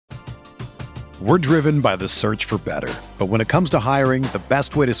We're driven by the search for better. But when it comes to hiring, the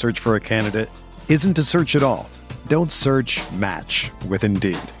best way to search for a candidate isn't to search at all. Don't search, match with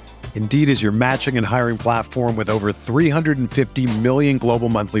Indeed. Indeed is your matching and hiring platform with over 350 million global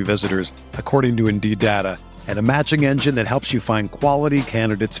monthly visitors, according to Indeed data, and a matching engine that helps you find quality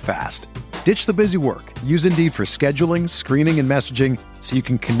candidates fast. Ditch the busy work. Use Indeed for scheduling, screening, and messaging so you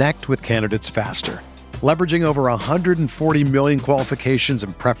can connect with candidates faster. Leveraging over 140 million qualifications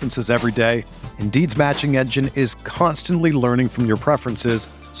and preferences every day, Indeed's matching engine is constantly learning from your preferences,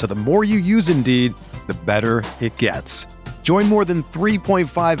 so the more you use Indeed, the better it gets. Join more than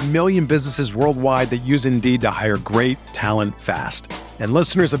 3.5 million businesses worldwide that use Indeed to hire great talent fast. And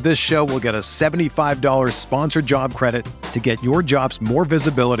listeners of this show will get a $75 sponsored job credit to get your jobs more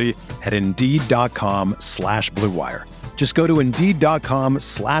visibility at Indeed.com/Blue Wire. Just go to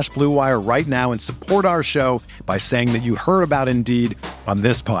Indeed.com/Blue Wire right now and support our show by saying that you heard about Indeed on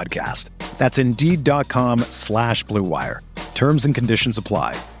this podcast. That's Indeed.com/Blue Wire. Terms and conditions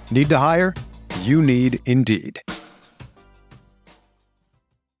apply. Need to hire? You need Indeed.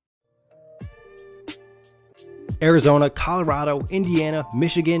 Arizona, Colorado, Indiana,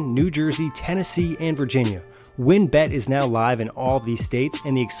 Michigan, New Jersey, Tennessee, and Virginia. WynnBET is now live in all of these states,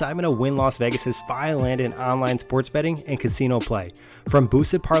 and the excitement of Wynn Las Vegas has finally landed in online sports betting and casino play. From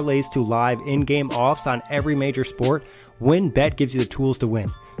boosted parlays to live in-game offs on every major sport, WynnBET gives you the tools to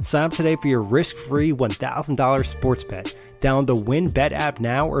win. Sign up today for your risk-free $1,000 sports bet. Download the WynnBET app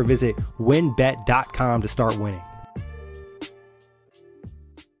now or visit wynnbet.com to start winning.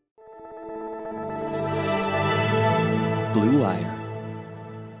 Blue Wire.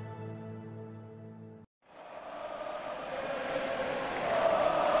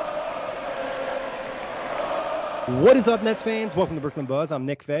 What is up, Nets fans? Welcome to Brooklyn Buzz. I'm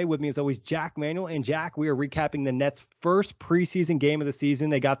Nick Fay. With me, as always, Jack Manuel. And Jack, we are recapping the Nets' first preseason game of the season.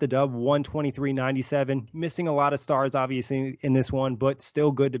 They got the dub, 123-97. Missing a lot of stars, obviously, in this one, but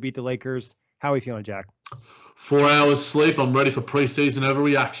still good to beat the Lakers. How are you feeling, Jack? 4 hours sleep. I'm ready for preseason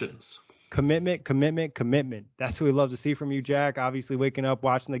overreactions. Commitment. That's what we love to see from you, Jack. Obviously, waking up,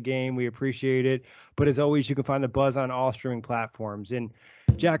 watching the game, we appreciate it. But as always, you can find the Buzz on all streaming platforms. And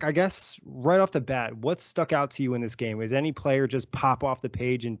Jack, I guess right off the bat, what stuck out to you in this game? Is any player just pop off the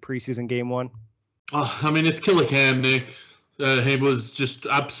page in preseason game one? Oh, I mean, it's Killer Cam, Nick. He was just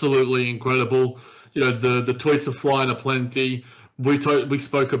absolutely incredible. You know, the tweets are flying aplenty. We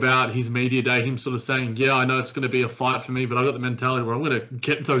spoke about his media day, him sort of saying, yeah, I know it's going to be a fight for me, but I've got the mentality where I'm going to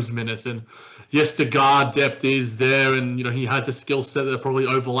get those minutes. And yes, the guard depth is there, and, you know, he has a skill set that probably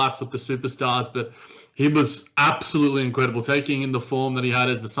overlaps with the superstars, but he was absolutely incredible, taking in the form that he had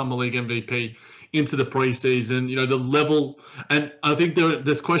as the Summer League MVP into the preseason. You know, the level, and I think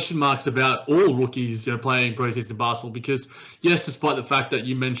there's question marks about all rookies, you know, playing preseason basketball because, yes, despite the fact that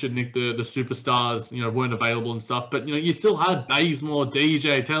you mentioned, Nick, the superstars, you know, weren't available and stuff, but, you know, you still had Bazemore,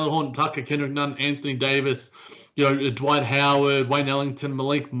 DJ, Taylor Horton Tucker, Kendrick Nunn, Anthony Davis, you know, Dwight Howard, Wayne Ellington,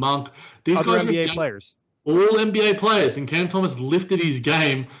 Malik Monk. These other guys NBA players. All NBA players, and Cam Thomas lifted his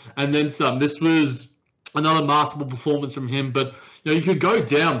game and then some. This was another masterful performance from him, but you know, you could go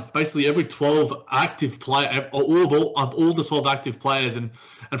down basically every 12 active player, all the 12 active players, and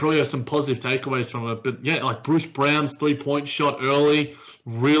probably have some positive takeaways from it. But yeah, like Bruce Brown's 3-point shot early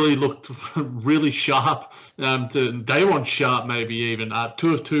really looked really sharp. Day'Ron Sharpe maybe even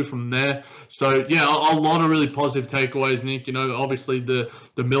 2 of 2 from there. So yeah, a lot of really positive takeaways, Nick. You know, obviously the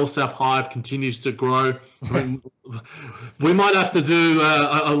Millsap hive continues to grow. I mean, we might have to do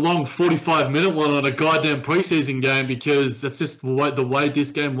a long 45-minute one on a goddamn preseason game because that's just the way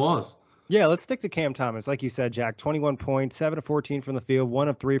this game was. Yeah, let's stick to Cam Thomas. Like you said, Jack, 21 points, 7 of 14 from the field, 1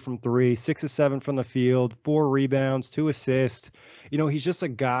 of 3 from 3, 6 of 7 from the field, 4 rebounds, 2 assists. You know, he's just a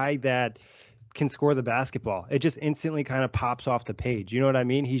guy that can score the basketball. It just instantly kind of pops off the page. You know what I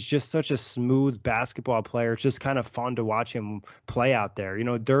mean? He's just such a smooth basketball player. It's just kind of fun to watch him play out there. You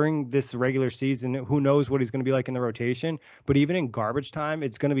know, during this regular season, who knows what he's going to be like in the rotation, but even in garbage time,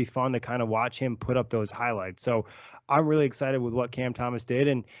 it's going to be fun to kind of watch him put up those highlights. So I'm really excited with what Cam Thomas did,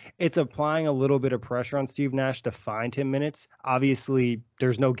 and it's applying a little bit of pressure on Steve Nash to find him minutes. Obviously,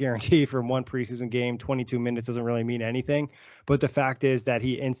 there's no guarantee from one preseason game. 22 minutes doesn't really mean anything, but the fact is that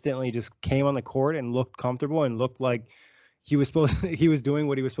he instantly just came on the court and looked comfortable and looked like he was doing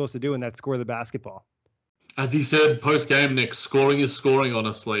what he was supposed to do, and that's score the basketball. As he said post-game, Nick, scoring is scoring,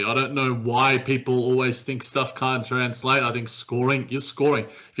 honestly. I don't know why people always think stuff can't translate. I think scoring is scoring.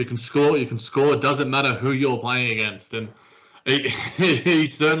 If you can score, you can score. It doesn't matter who you're playing against. And he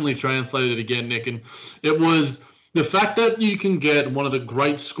certainly translated again, Nick. And it was The fact that you can get one of the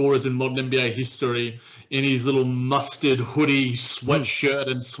great scorers in modern NBA history in his little mustard hoodie, sweatshirt,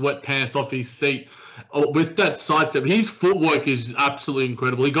 and sweatpants off his seat with that sidestep, his footwork is absolutely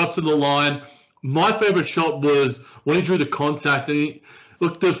incredible. He got to the line. My favorite shot was when he drew the contact. And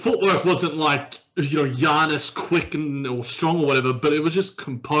look, the footwork wasn't like, Giannis quick or strong or whatever, but it was just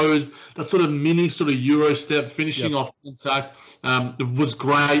composed. That sort of mini Euro step finishing off contact was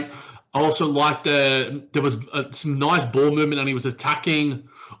great. I also liked there was some nice ball movement, and he was attacking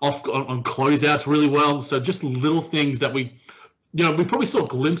off on closeouts really well. So just little things that we probably saw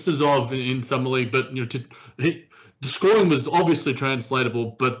glimpses of in summer league, but the scoring was obviously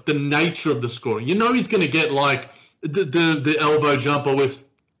translatable. But the nature of the scoring, he's going to get like the elbow jumper with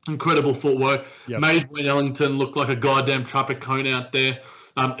incredible footwork, made Wayne Ellington look like a goddamn traffic cone out there.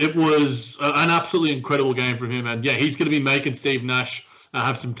 It was an absolutely incredible game from him, and he's going to be making Steve Nash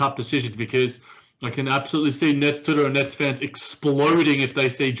have some tough decisions, because I can absolutely see Nets Twitter and Nets fans exploding if they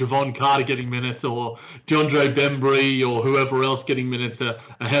see Javon Carter getting minutes, or DeAndre Bembry, or whoever else getting minutes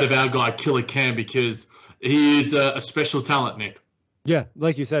ahead of our guy Killer Cam, because he is a special talent, Nick. Yeah,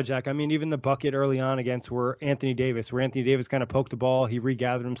 like you said, Jack. I mean, even the bucket early on against Anthony Davis kind of poked the ball. He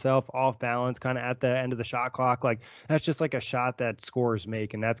regathered himself off balance, kind of at the end of the shot clock. Like, that's just like a shot that scorers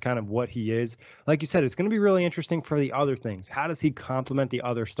make, and that's kind of what he is. Like you said, it's going to be really interesting for the other things. How does he complement the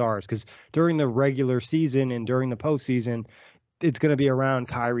other stars? Because during the regular season and during the postseason, it's going to be around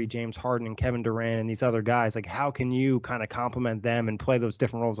Kyrie, James Harden, and Kevin Durant and these other guys. Like, how can you kind of complement them and play those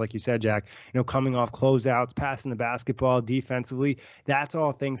different roles, like you said, Jack? Coming off closeouts, passing the basketball, defensively. That's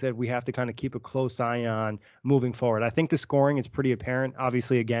all things that we have to kind of keep a close eye on moving forward. I think the scoring is pretty apparent.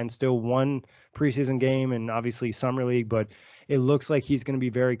 Obviously, again, still one preseason game and obviously summer league, but it looks like he's going to be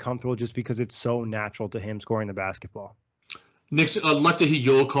very comfortable just because it's so natural to him scoring the basketball. Next, I'd like to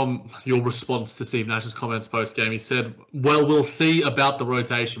hear your response to Steve Nash's comments post-game. He said, well, we'll see about the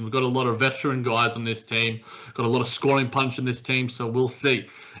rotation. We've got a lot of veteran guys on this team, got a lot of scoring punch in this team, so we'll see.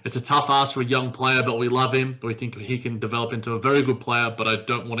 It's a tough ask for a young player, but we love him. We think he can develop into a very good player, but I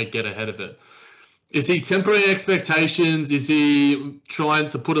don't want to get ahead of it. Is he tempering expectations? Is he trying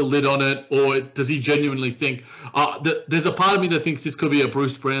to put a lid on it? Or does he genuinely think there's a part of me that thinks this could be a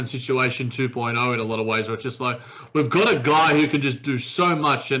Bruce Brown situation 2.0 in a lot of ways, where it's just like, we've got a guy who can just do so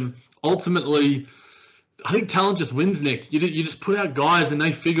much, and ultimately I think talent just wins, Nick. You just put out guys and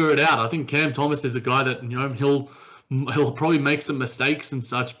they figure it out. I think Cam Thomas is a guy that, he'll probably make some mistakes and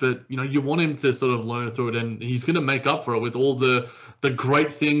such, but you want him to sort of learn through it, and he's going to make up for it with all the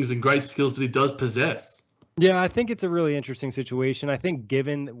great things and great skills that he does possess. Yeah, I think it's a really interesting situation. I think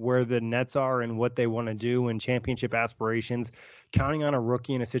given where the Nets are and what they want to do and championship aspirations, counting on a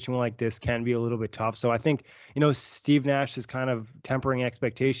rookie in a situation like this can be a little bit tough. So I think, Steve Nash is kind of tempering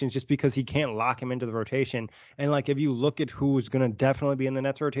expectations just because he can't lock him into the rotation. And like, if you look at who's going to definitely be in the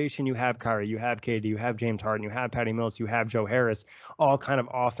Nets rotation, you have Kyrie, you have KD, you have James Harden, you have Patty Mills, you have Joe Harris, all kind of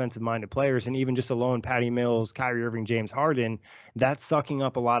offensive minded players. And even just alone Patty Mills, Kyrie Irving, James Harden, that's sucking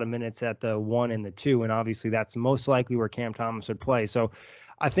up a lot of minutes at the 1 and the 2. And obviously that's most likely where Cam Thomas would play. So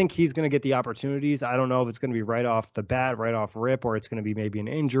I think he's going to get the opportunities. I don't know if it's going to be right off the bat, right off rip, or it's going to be maybe an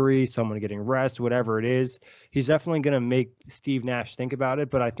injury, someone getting rest, whatever it is. He's definitely going to make Steve Nash think about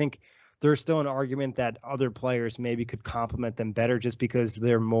it. But I think there's still an argument that other players maybe could complement them better just because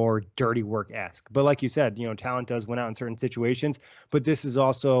they're more dirty work-esque. But like you said, talent does win out in certain situations. But this is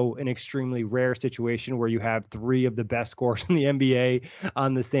also an extremely rare situation where you have 3 of the best scorers in the NBA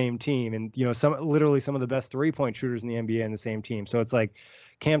on the same team. And, some of the best 3-point shooters in the NBA on the same team. So it's like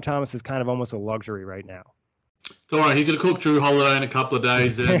Cam Thomas is kind of almost a luxury right now. All right, he's going to cook Drew Holiday in a couple of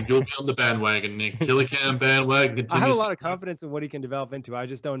days, and you'll be on the bandwagon, Nick. Killer Cam bandwagon continues. I have a lot of confidence in what he can develop into. I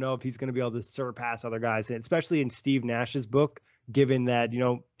just don't know if he's going to be able to surpass other guys, especially in Steve Nash's book, given that,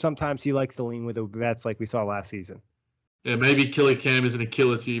 sometimes he likes to lean with the vets like we saw last season. Yeah, maybe Killer Cam isn't a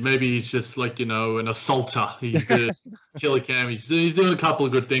killer to you. Maybe he's just like, an assaulter. He's the Killer Cam. He's doing a couple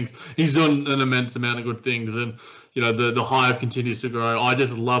of good things. He's doing an immense amount of good things. And, the hive continues to grow. I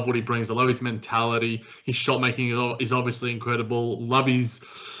just love what he brings. I love his mentality. His shot making is obviously incredible.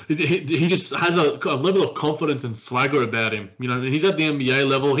 He just has a level of confidence and swagger about him. He's at the NBA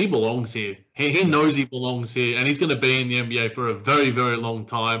level. He belongs here. He knows he belongs here. And he's going to be in the NBA for a very, very long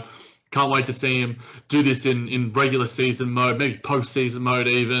time. Can't wait to see him do this in regular season mode, maybe postseason mode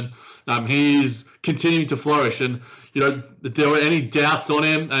even. He's continuing to flourish. And, if there were any doubts on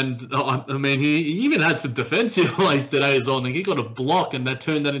him, and he even had some defensive plays today as well. He got a block, and that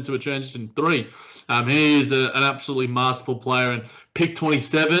turned that into a transition 3. He is an absolutely masterful player. And pick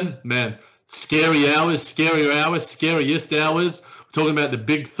 27, man, scariest hours. We're talking about the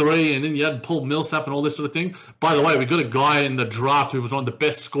big three, and then you had Paul Millsap and all this sort of thing. By the way, we got a guy in the draft who was one of the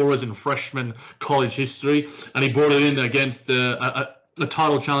best scorers in freshman college history, and he brought it in against a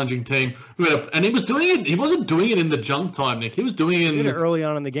title challenging team. And he was doing it. He wasn't doing it in the junk time, Nick. He was doing it, he did it early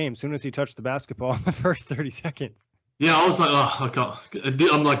on in the game, as soon as he touched the basketball in the first 30 seconds. Yeah, I was like, oh, I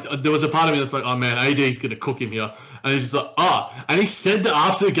can't. I'm like, there was a part of me that's like, oh man, AD's gonna cook him here, and he's just like, oh, and he said that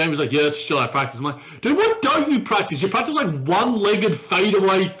after the game, he's like, yeah, that's shit I practice. I'm like, dude, what don't you practice? You practice like one-legged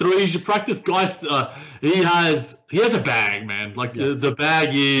fadeaway threes. You practice guys. He has a bag, man. Like the bag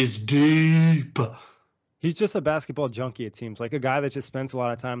is deep. He's just a basketball junkie, it seems like, a guy that just spends a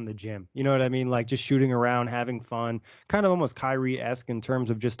lot of time in the gym. You know what I mean? Like just shooting around, having fun, kind of almost Kyrie-esque in terms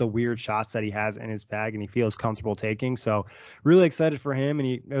of just the weird shots that he has in his bag and he feels comfortable taking. So really excited for him. And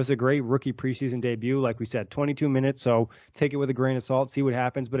it was a great rookie preseason debut. Like we said, 22 minutes. So take it with a grain of salt, see what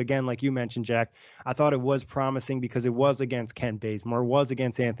happens. But again, like you mentioned, Jack, I thought it was promising because it was against Kent Bazemore, was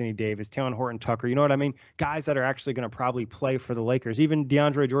against Anthony Davis, Talen Horton-Tucker. You know what I mean? Guys that are actually going to probably play for the Lakers. Even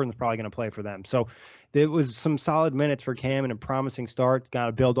DeAndre Jordan's probably going to play for them. So it was some solid minutes for Cam and a promising start. Got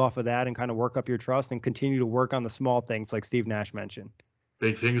to build off of that and kind of work up your trust and continue to work on the small things like Steve Nash mentioned.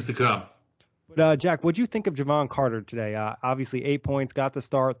 Big things to come. But Jack, what'd you think of Jevon Carter today? Obviously 8 points, got the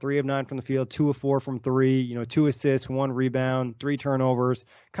start, 3 of 9 from the field, 2 of 4 from 3, 2 assists, 1 rebound, 3 turnovers,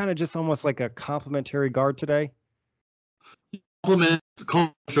 kind of just almost like a complimentary guard today.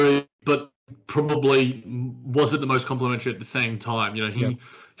 Complimentary, but probably wasn't the most complimentary at the same time.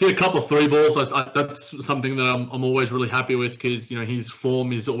 He hit a couple of 3 balls. That's something that I'm always really happy with because his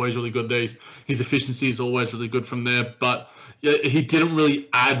form is always really good. His efficiency is always really good from there. But he didn't really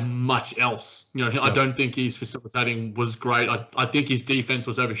add much else. I don't think his facilitating was great. I think his defense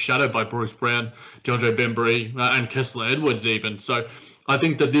was overshadowed by Bruce Brown, DeAndre Bembry, and Kessler Edwards even. So I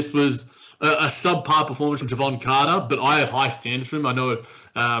think that this was a subpar performance from Jevon Carter, but I have high standards for him. I know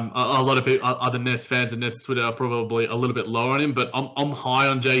a lot of people, other Nets fans and Nets Twitter are probably a little bit lower on him, but I'm high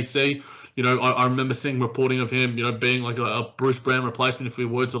on JC. I remember seeing reporting of him, being like a Bruce Brown replacement if we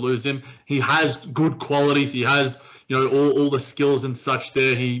were to lose him. He has good qualities. He has, all the skills and such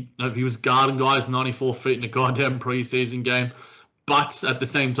there. He was guarding guys 94 feet in a goddamn preseason game. But at the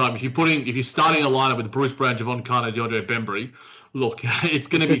same time, if you're starting a lineup with Bruce Brown, Jevon Carter, DeAndre Bembry, look, it's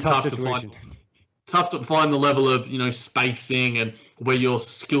going to be tough to find the level of spacing and where your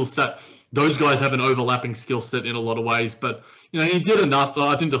skill set. Those guys have an overlapping skill set in a lot of ways, but he did enough.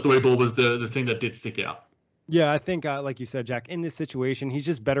 I think the 3-ball was the thing that did stick out. Yeah, I think, like you said, Jack, in this situation, he's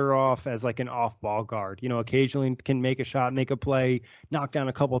just better off as like an off-ball guard. Occasionally can make a shot, make a play, knock down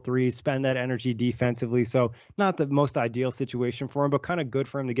a couple threes, spend that energy defensively. So not the most ideal situation for him, but kind of good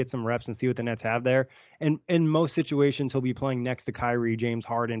for him to get some reps and see what the Nets have there. And in most situations, he'll be playing next to Kyrie, James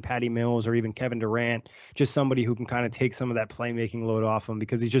Harden, Patty Mills, or even Kevin Durant, just somebody who can kind of take some of that playmaking load off him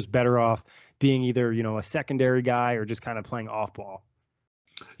because he's just better off being either, a secondary guy or just kind of playing off-ball.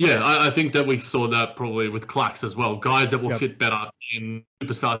 Yeah, I think that we saw that probably with Clax as well. Guys that will fit better in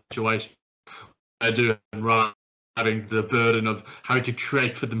superstar situations. They do having the burden of having to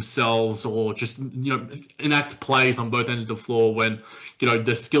create for themselves or just enact plays on both ends of the floor when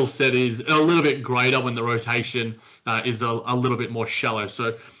the skill set is a little bit greater when the rotation is a little bit more shallow.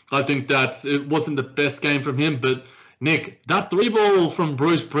 So I think that it wasn't the best game from him, but Nick, that 3-ball from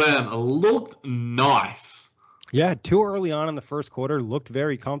Bruce Brown looked nice. Yeah, too early on in the first quarter, looked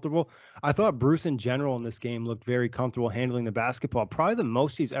very comfortable. I thought Bruce in general in this game looked very comfortable handling the basketball. Probably the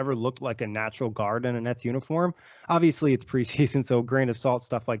most he's ever looked like a natural guard in a Nets uniform. Obviously, it's preseason, so grain of salt,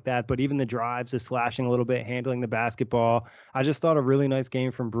 stuff like that. But even the drives, the slashing a little bit, handling the basketball. I just thought a really nice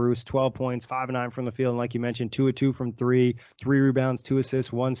game from Bruce. 12 points, 5 of 9 from the field. And like you mentioned, 2 of 2 from 3, 3 rebounds, 2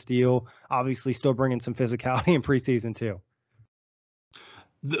 assists, 1 steal. Obviously, still bringing some physicality in preseason, too.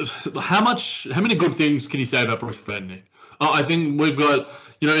 How many good things can you say about Bruce Brown, Nick? I think we've got,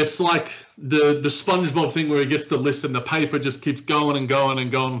 it's like the SpongeBob thing where he gets the list and the paper just keeps going and going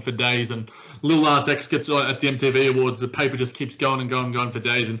and going for days. And Lil Nas X gets on at the MTV Awards, the paper just keeps going and going and going for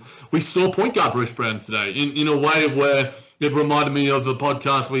days. And we saw point guard Bruce Brown today in a way where it reminded me of a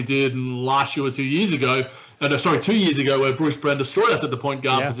podcast we did last year or 2 years ago. 2 years ago, where Bruce Brown destroyed us at the point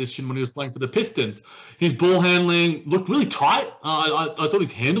guard position when he was playing for the Pistons. His ball handling looked really tight. I thought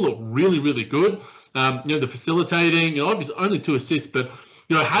his handle looked really, really good. The facilitating, obviously only 2 assists, but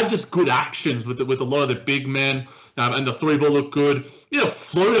had just good actions with a lot of the big men, and the 3-ball looked good.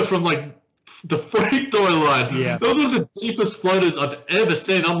 Floater from like the free throw line. Yeah, that was one of the deepest floaters I've ever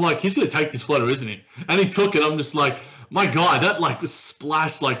seen. I'm like, he's going to take this floater, isn't he? And he took it. I'm just like, my God, that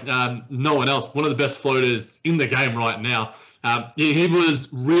splashed like no one else. One of the best floaters in the game right now. He was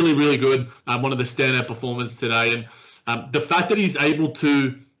really, really good. One of the standout performers today. And the fact that he's able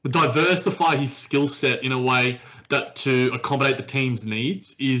to diversify his skill set in a way that to accommodate the team's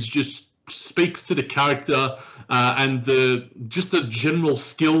needs is just speaks to the character and the general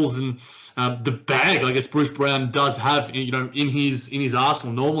skills and the bag I guess Bruce Brown does have, in his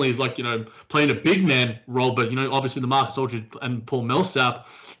arsenal. Normally he's like, playing a big man role, but obviously the Marcus Aldridge and Paul Millsap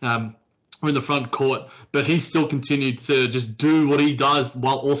were in the front court, but he still continued to just do what he does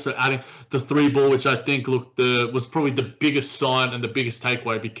while also adding the three ball, which I think was probably the biggest sign and the biggest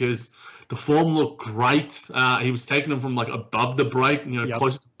takeaway, because the form looked great. He was taking them from like above the break,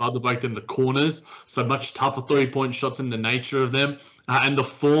 closer to above the break than the corners. So much tougher 3-point shots in the nature of them. And the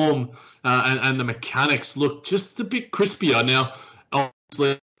form and the mechanics look just a bit crispier. Now,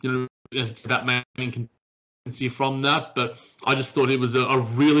 obviously, it's that man can see from that, but I just thought it was a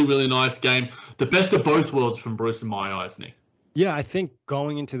really, really nice game. The best of both worlds from Bruce in my eyes, Nick. Yeah, I think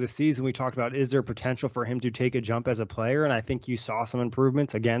going into the season, we talked about, is there potential for him to take a jump as a player? And I think you saw some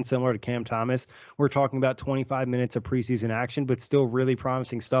improvements, again, similar to Cam Thomas. We're talking about 25 minutes of preseason action, but still really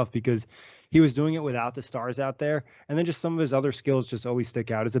promising stuff because he was doing it without the stars out there. And then just some of his other skills just always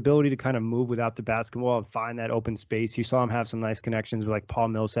stick out. His ability to kind of move without the basketball and find that open space. You saw him have some nice connections with like Paul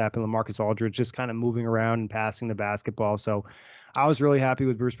Millsap and LaMarcus Aldridge, just kind of moving around and passing the basketball. So I was really happy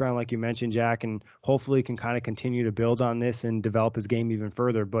with Bruce Brown, like you mentioned, Jack, and hopefully can kind of continue to build on this and develop his game even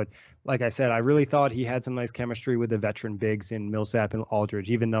further. But like I said, I really thought he had some nice chemistry with the veteran bigs in Millsap and Aldridge,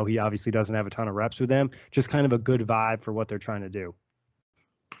 even though he obviously doesn't have a ton of reps with them. Just kind of a good vibe for what they're trying to do.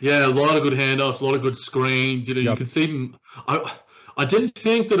 Yeah, a lot of good handoffs, a lot of good screens. You can see them. I didn't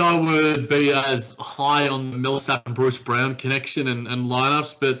think that I would be as high on the Millsap and Bruce Brown connection and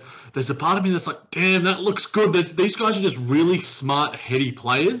lineups, but there's a part of me that's like, damn, that looks good. These guys are just really smart, heady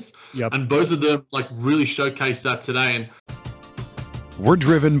players, and both of them like really showcased that today. And we're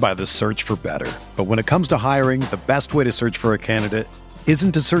driven by the search for better, but when it comes to hiring, the best way to search for a candidate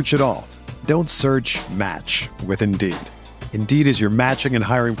isn't to search at all. Don't search, match with Indeed. Indeed is your matching and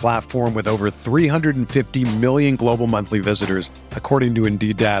hiring platform with over 350 million global monthly visitors, according to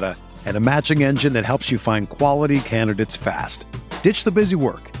Indeed data, and a matching engine that helps you find quality candidates fast. Ditch the busy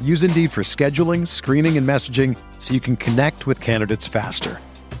work. Use Indeed for scheduling, screening, and messaging so you can connect with candidates faster.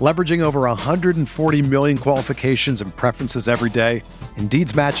 Leveraging over 140 million qualifications and preferences every day,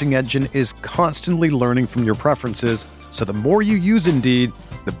 Indeed's matching engine is constantly learning from your preferences, so the more you use Indeed,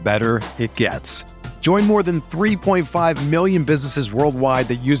 the better it gets. Join more than 3.5 million businesses worldwide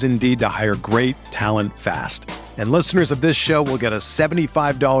that use Indeed to hire great talent fast. And listeners of this show will get a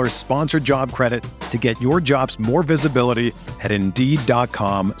 $75 sponsored job credit to get your jobs more visibility at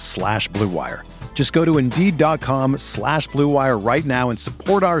Indeed.com/Blue Wire. Just go to Indeed.com/Blue Wire right now and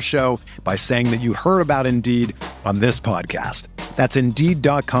support our show by saying that you heard about Indeed on this podcast. That's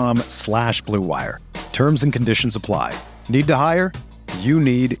Indeed.com/Blue Wire. Terms and conditions apply. Need to hire? You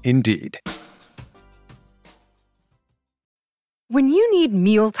need Indeed. When you need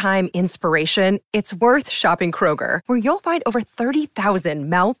mealtime inspiration, it's worth shopping Kroger, where you'll find over 30,000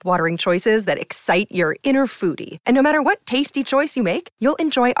 mouth-watering choices that excite your inner foodie. And no matter what tasty choice you make, you'll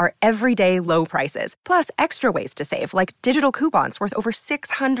enjoy our everyday low prices, plus extra ways to save, like digital coupons worth over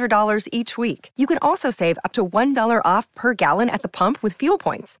 $600 each week. You can also save up to $1 off per gallon at the pump with fuel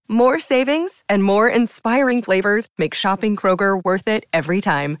points. More savings and more inspiring flavors make shopping Kroger worth it every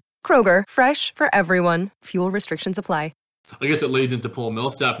time. Kroger, fresh for everyone. Fuel restrictions apply. I guess it leads into Paul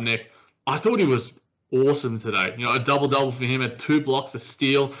Millsap, Nick. I thought he was awesome today. A double-double for him, had 2 blocks, a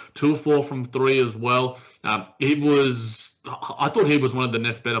steal, 2 of 4 from 3 as well. I thought he was one of the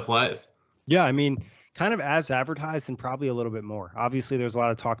Nets' better players. Yeah, I mean, kind of as advertised and probably a little bit more. Obviously, there's a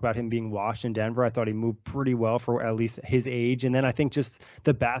lot of talk about him being washed in Denver. I thought he moved pretty well for at least his age. And then I think just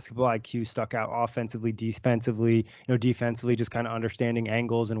the basketball IQ stuck out offensively, defensively, defensively, just kind of understanding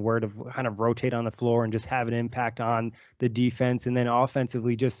angles and where to kind of rotate on the floor and just have an impact on the defense. And then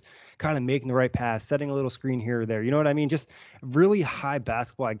offensively, just kind of making the right pass, setting a little screen here or there. You know what I mean? Just really high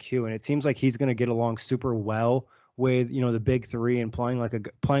basketball IQ. And it seems like he's going to get along super well with the big three and playing with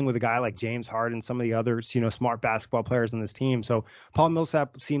a guy like James Harden, some of the others, smart basketball players on this team. So Paul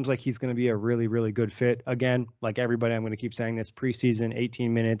Millsap seems like he's going to be a really, really good fit. Again, like everybody, I'm going to keep saying this, preseason,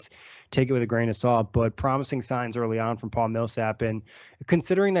 18 minutes, take it with a grain of salt, but promising signs early on from Paul Millsap. And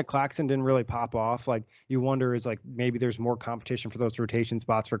considering that Claxton didn't really pop off, like you wonder is like maybe there's more competition for those rotation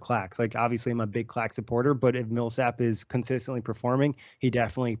spots for Clax. Like obviously I'm a big Clax supporter, but if Millsap is consistently performing, he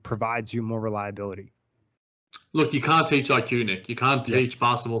definitely provides you more reliability. Look, you can't teach IQ, Nick. You can't teach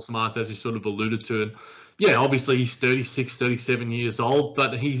basketball smarts, as you sort of alluded to. And yeah, obviously he's 36, 37 years old,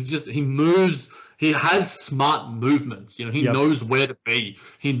 but he moves he has smart movements. You know, he Yep. knows where to be.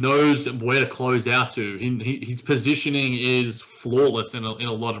 He knows where to close out to. His positioning is flawless in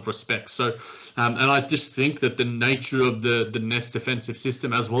a lot of respects. So, and I just think that the nature of the Nets defensive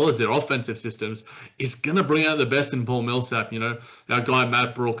system, as well as their offensive systems, is going to bring out the best in Paul Millsap. You know, our guy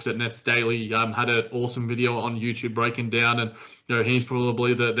Matt Brooks at Nets Daily had an awesome video on YouTube breaking down, and you know, he's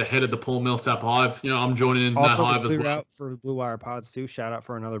probably the head of the Paul Millsap hive. You know, I'm joining in Also, that hive as clear well. out for Blue Wire Pods too. Shout out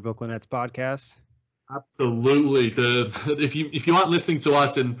for another Brooklyn Nets podcast. Absolutely. If you aren't listening to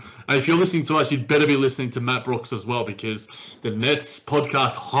us, and if you're listening to us, you'd better be listening to Matt Brooks as well, because the Nets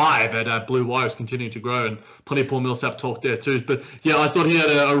podcast hive at Blue Wire is continuing to grow, and plenty of Paul Millsap talk there too. But yeah, I thought he had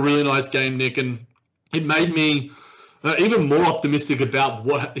a really nice game, Nick, and it made me even more optimistic about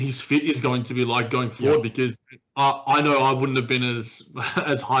what his fit is going to be like going forward, because I know I wouldn't have been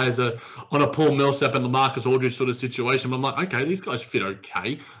as high as on a Paul Millsap and LaMarcus Aldridge sort of situation. But I'm like, okay, these guys fit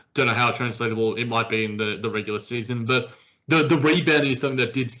okay. Don't know how translatable it might be in the regular season, but the rebounding is something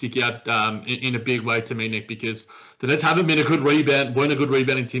that did stick out in a big way to me, Nick, because the Nets weren't a good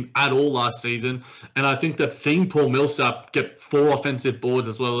rebounding team at all last season. And I think that seeing Paul Millsap get 4 offensive boards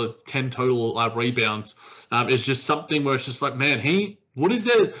as well as 10 total rebounds is just something where it's just like, man, he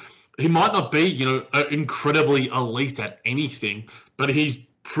might not be, you know, incredibly elite at anything, but he's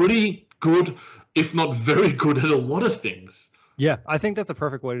pretty good, if not very good, at a lot of things. Yeah, I think that's a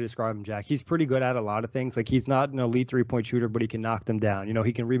perfect way to describe him, Jack. He's pretty good at a lot of things. Like, he's not an elite three-point shooter, but he can knock them down. You know,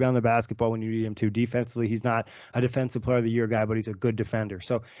 he can rebound the basketball when you need him to. Defensively, he's not a defensive player of the year guy, but he's a good defender.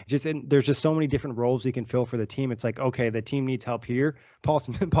 So there's just so many different roles he can fill for the team. It's like, okay, the team needs help here.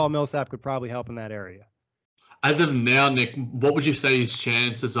 Paul Millsap could probably help in that area. As of now, Nick, what would you say his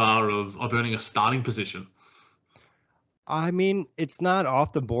chances are of earning a starting position? I mean, it's not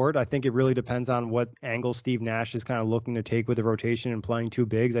off the board. I think it really depends on what angle Steve Nash is kind of looking to take with the rotation and playing 2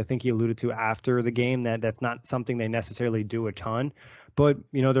 bigs. I think he alluded to after the game that that's not something they necessarily do a ton, but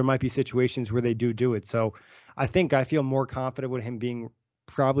you know, there might be situations where they do it. So I feel more confident with him being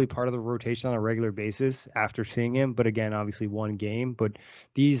probably part of the rotation on a regular basis after seeing him. But again, obviously one game, but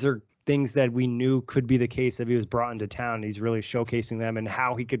these are things that we knew could be the case if he was brought into town. He's really showcasing them and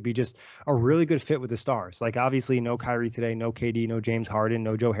how he could be just a really good fit with the stars. Like, obviously no Kyrie today, no KD, no James Harden,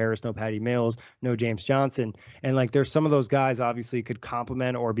 no Joe Harris, no Patty Mills, no James Johnson. And like, there's some of those guys obviously could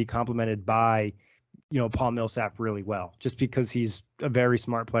complement or be complemented by, you know, Paul Millsap really well, just because he's a very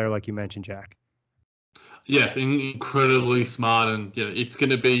smart player, like you mentioned, Jack. Yeah, incredibly smart, and you know,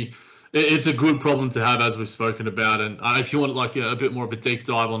 it's a good problem to have, as we've spoken about. And if you want like a bit more of a deep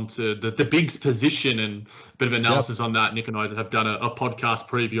dive onto the bigs position and a bit of analysis on that, Nick and I have done a podcast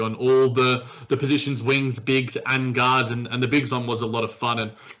preview on all the positions, wings, bigs, and guards, and the bigs one was a lot of fun.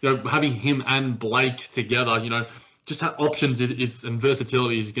 And you know, having him and Blake together, you know, just have options is and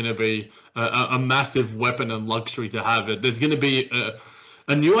versatility is going to be a massive weapon and luxury to have. There's going to be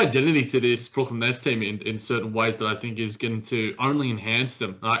a new identity to this Brooklyn Nets team in certain ways that I think is going to only enhance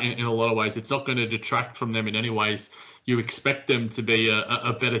them in a lot of ways. It's not going to detract from them in any ways. You expect them to be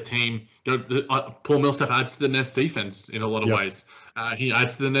a better team. You know, Paul Millsap adds to the Nets defense in a lot of ways. He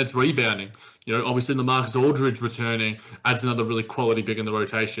adds to the Nets rebounding. You know, obviously LaMarcus Aldridge returning adds another really quality big in the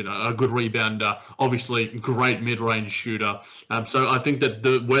rotation. A good rebounder, obviously great mid-range shooter. So I think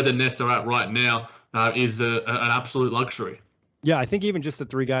that where the Nets are at right now is an absolute luxury. Yeah, I think even just the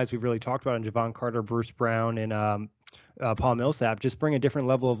 3 guys we've really talked about, in Javon Carter, Bruce Brown, and Paul Millsap, just bring a different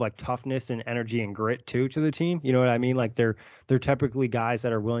level of like toughness and energy and grit too to the team. You know what I mean? Like they're typically guys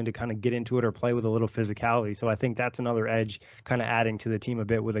that are willing to kind of get into it or play with a little physicality. So I think that's another edge kind of adding to the team a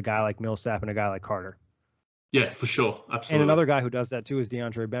bit with a guy like Millsap and a guy like Carter. Yeah, for sure. Absolutely. And another guy who does that too is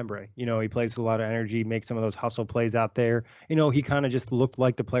DeAndre Bembry. You know, he plays with a lot of energy, makes some of those hustle plays out there. You know, he kind of just looked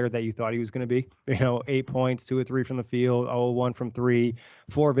like the player that you thought he was going to be. You know, 8 points, 2 of 3 from the field, 0-1 from 3,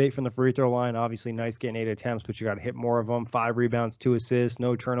 4 of 8 from the free throw line. Obviously nice getting 8 attempts, but you got to hit more of them. 5 rebounds, 2 assists,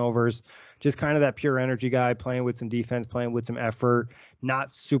 no turnovers. Just kind of that pure energy guy, playing with some defense, playing with some effort,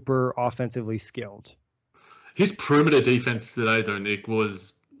 not super offensively skilled. His perimeter defense today, though, Nick,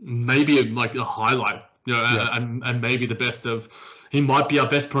 was maybe like a highlight. You know, and maybe the best of, he might be our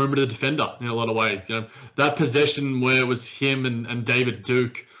best perimeter defender in a lot of ways. You know, that possession where it was him and David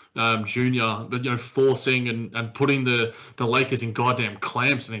Duke Jr., but you know, forcing and putting the Lakers in goddamn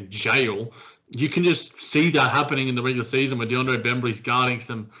clamps and in jail. You can just see that happening in the regular season where DeAndre Bembry's guarding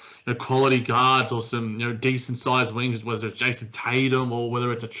some quality guards or some decent sized wings, whether it's Jason Tatum or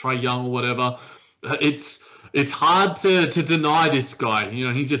whether it's a Trae Young or whatever. It's hard to deny this guy. You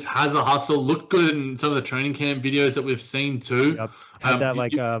know, he just has a hustle. Looked good in some of the training camp videos that we've seen too. Yep. Had that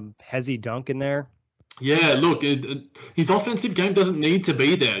Hezzy dunk in there. Yeah, look, his offensive game doesn't need to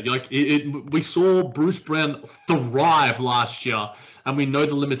be there. We saw Bruce Brown thrive last year, and we know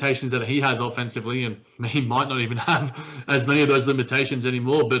the limitations that he has offensively, and he might not even have as many of those limitations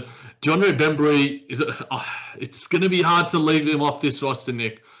anymore. But DeAndre Bembry, it's going to be hard to leave him off this roster,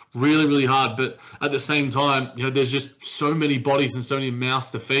 Nick. Really, really hard. But at the same time, there's just so many bodies and so many mouths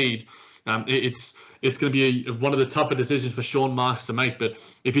to feed. It's going to be one of the tougher decisions for Sean Marks to make. But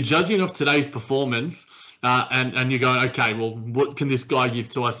if you're judging off today's performance and you're going, okay, well, what can this guy give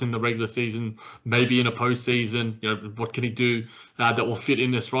to us in the regular season, maybe in a postseason? What can he do that will fit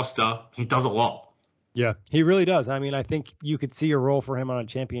in this roster? He does a lot. Yeah, he really does. I mean, I think you could see a role for him on a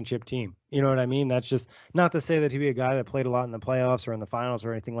championship team. You know what I mean? That's just not to say that he'd be a guy that played a lot in the playoffs or in the finals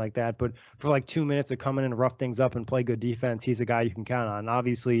or anything like that. But for like 2 minutes to come in and rough things up and play good defense, he's a guy you can count on.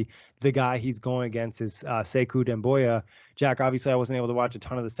 Obviously, the guy he's going against is Sekou Doumbouya. Jack, obviously, I wasn't able to watch a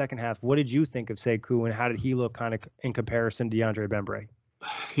ton of the second half. What did you think of Sekou, and how did he look kind of in comparison to DeAndre Bembry?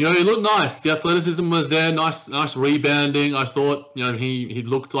 He looked nice. The athleticism was there. Nice rebounding. I thought, he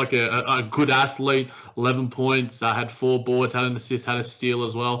looked like a good athlete. 11 points, had 4 boards, had an assist, had a steal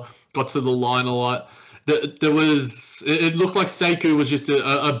as well. Got to the line a lot. It looked like Sekou was just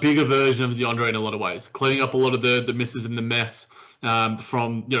a bigger version of DeAndre in a lot of ways, cleaning up a lot of the misses and the mess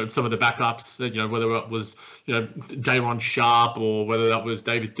from some of the backups. Whether it was Day'Ron Sharpe or whether that was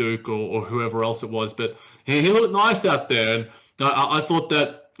David Duke or whoever else it was. But he looked nice out there. And I thought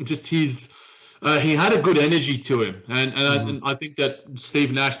that just he had a good energy to him, and I think that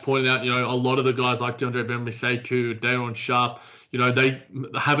Steve Nash pointed out, a lot of the guys like DeAndre Bembry, Sekou, Day'Ron Sharpe, they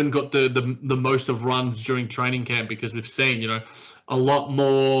haven't got the most of runs during training camp because we've seen, a lot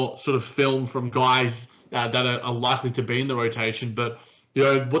more sort of film from guys that are likely to be in the rotation, but.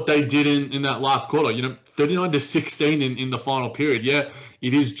 What they did in that last quarter, 39-16 in the final period. Yeah,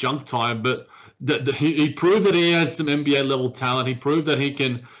 it is junk time, but he proved that he has some NBA level talent. He proved that he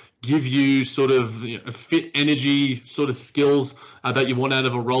can give you sort of fit energy sort of skills that you want out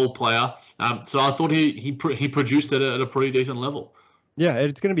of a role player. So I thought he produced it at a pretty decent level. Yeah,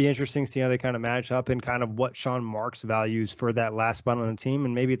 it's going to be interesting to see how they kind of match up and kind of what Sean Marks values for that last spot on the team.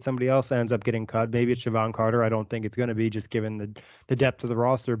 And maybe it's somebody else that ends up getting cut. Maybe it's Jevon Carter. I don't think it's going to be, just given the depth of the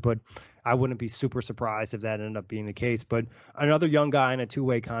roster. But I wouldn't be super surprised if that ended up being the case. But another young guy in a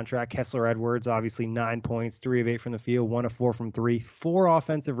two-way contract, Kessler Edwards, obviously 9 points, 3 of 8 from the field, 1 of 4 from 3, 4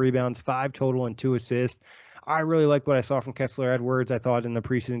 offensive rebounds, 5 total, and 2 assists. I really like what I saw from Kessler Edwards. I thought in the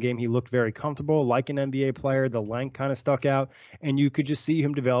preseason game he looked very comfortable, like an NBA player. The length kind of stuck out, and you could just see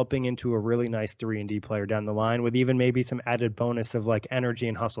him developing into a really nice 3-and-D player down the line, with even maybe some added bonus of like energy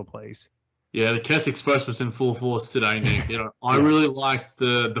and hustle plays. Yeah, the Kess Express was in full force today, Nick. I really liked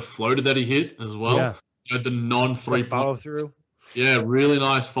the floater that he hit as well. Yeah. The non-3 follow through. Yeah, really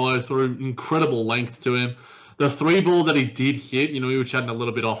nice follow through. Incredible length to him. The 3-ball that he did hit, we were chatting a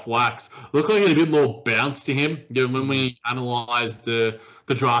little bit off wax, looked like he had a bit more bounce to him. When we analysed the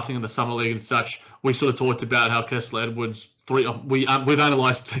drafting in the Summer League and such, we sort of talked about how Kessler Edwards, we've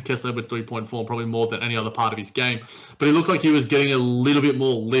analysed Kessler Edwards 3.4 probably more than any other part of his game, but he looked like he was getting a little bit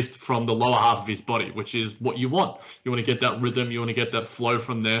more lift from the lower half of his body, which is what you want. You want to get that rhythm, you want to get that flow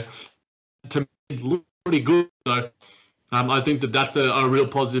from there. To me, it looked pretty good, though. I think that's a real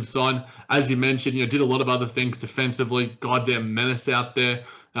positive sign. As you mentioned, did a lot of other things defensively. Goddamn menace out there.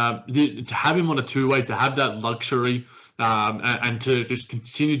 To have him on a two-way, to have that luxury, and to just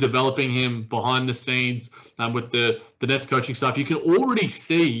continue developing him behind the scenes with the Nets coaching staff, you can already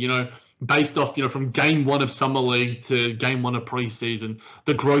see, based off, from game 1 of Summer League to game 1 of preseason,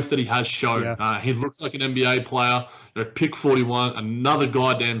 the growth that he has shown. Yeah. He looks like an NBA player. Pick 41, another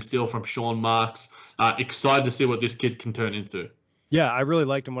goddamn steal from Sean Marks. Excited to see what this kid can turn into. Yeah, I really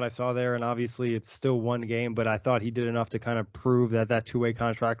liked him, what I saw there, and obviously it's still one game, but I thought he did enough to kind of prove that two-way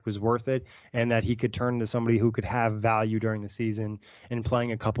contract was worth it and that he could turn into somebody who could have value during the season and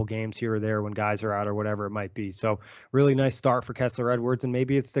playing a couple games here or there when guys are out or whatever it might be. So really nice start for Kessler Edwards, and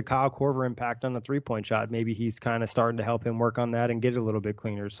maybe it's the Kyle Korver impact on the three-point shot. Maybe he's kind of starting to help him work on that and get it a little bit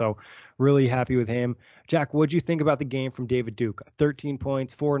cleaner. So really happy with him. Jack, what'd you think about the game from David Duke? 13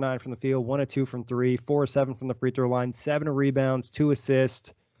 points, 4 of 9 from the field, 1 of 2 from 3, 4 of 7 from the free throw line, 7 rebounds, 2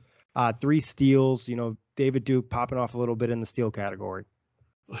 assists, 3 steals. David Duke popping off a little bit in the steal category.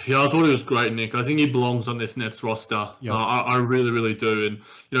 Yeah, I thought he was great, Nick. I think he belongs on this Nets roster. Yep. I really, really do. And,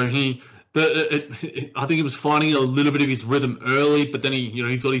 I think he was finding a little bit of his rhythm early, but then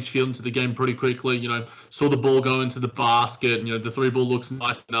he got his feel into the game pretty quickly. Saw the ball go into the basket. The three ball looks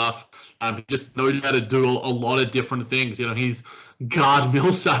nice enough. He just knows how to do a lot of different things. He's guard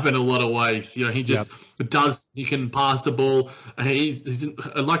Millsap in a lot of ways. He just does. He can pass the ball. He's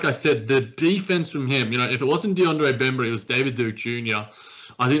like I said, the defense from him. If it wasn't DeAndre Bembry, it was David Duke Jr.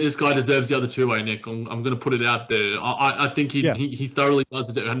 I think this guy deserves the other two-way, Nick. I'm going to put it out there. I think he thoroughly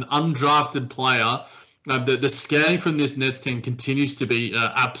does it. An undrafted player. The scanning from this Nets team continues to be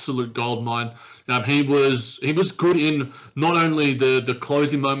absolute goldmine. He was good in not only the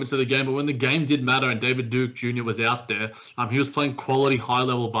closing moments of the game, but when the game did matter and David Duke Jr. was out there, he was playing quality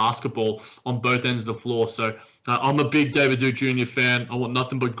high-level basketball on both ends of the floor. So I'm a big David Duke Jr. fan. I want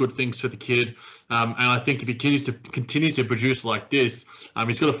nothing but good things for the kid. And I think if he continues to produce like this,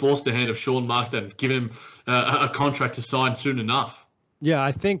 he's got to force the hand of Sean Marks and give him a contract to sign soon enough. Yeah,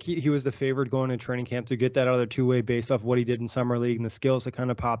 I think he was the favorite going into training camp to get that other two-way based off what he did in summer league and the skills that kind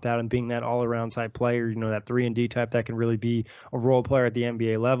of popped out and being that all-around type player, that 3-and-D type that can really be a role player at the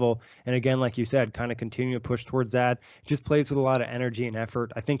NBA level. And again, like you said, kind of continue to push towards that. Just plays with a lot of energy and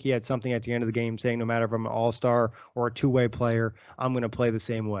effort. I think he had something at the end of the game saying no matter if I'm an all-star or a two-way player, I'm going to play the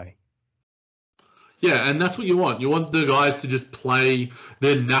same way. Yeah, and that's what you want. You want the guys to just play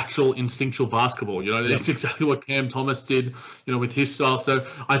their natural, instinctual basketball. That's exactly what Cam Thomas did, with his style. So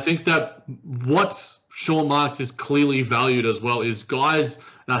I think that what Sean Marks is clearly valued as well is guys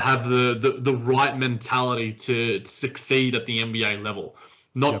that have the right mentality to succeed at the NBA level,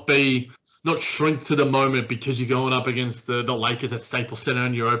 not shrink to the moment because you're going up against the Lakers at Staples Center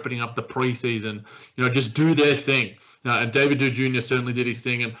and you're opening up the preseason. just do their thing. And David Duke Jr. certainly did his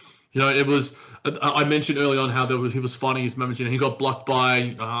thing. And it was. I mentioned early on how he was finding his moments. He got blocked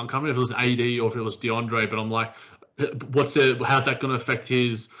by I can't remember if it was AD or if it was DeAndre, but I'm like, how's that going to affect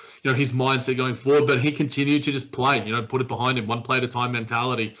his his mindset going forward? But he continued to just play. Put it behind him, one play at a time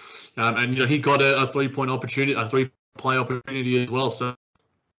mentality, and he got a 3-point opportunity, a 3-play opportunity as well. So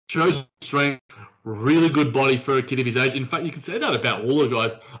shows strength. Really good body for a kid of his age. In fact, you can say that about all the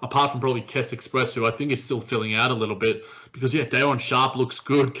guys, apart from probably Kess Express, who I think is still filling out a little bit. Because, Daron Sharp looks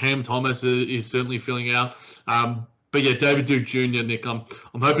good. Cam Thomas is certainly filling out. But, David Duke Jr., Nick, I'm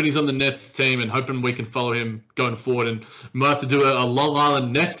hoping he's on the Nets team and hoping we can follow him going forward. And we might have to do a Long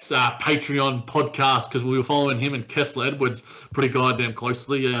Island Nets Patreon podcast because we were following him and Kessler Edwards pretty goddamn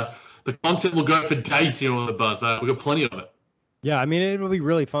closely. The content will go for days here on The Buzz. We've got plenty of it. Yeah, I mean, it'll be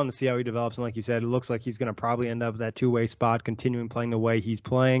really fun to see how he develops. And like you said, it looks like he's going to probably end up that two-way spot, continuing playing the way he's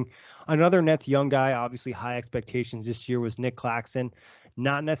playing. Another Nets young guy, obviously high expectations this year, was Nick Claxton.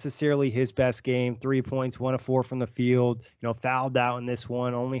 Not necessarily his best game. 3 points, 1 of 4 from the field. Fouled out in this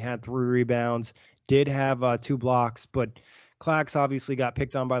one, only had 3 rebounds. Did have 2 blocks, but Clax obviously got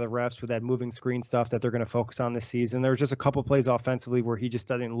picked on by the refs with that moving screen stuff that they're going to focus on this season. There was just a couple plays offensively where he just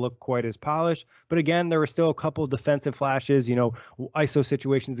doesn't look quite as polished. But again, there were still a couple defensive flashes, ISO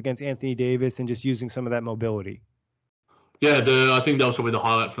situations against Anthony Davis and just using some of that mobility. Yeah, I think that was probably the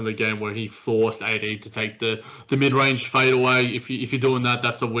highlight from the game where he forced AD to take the mid-range fadeaway. If you're doing that,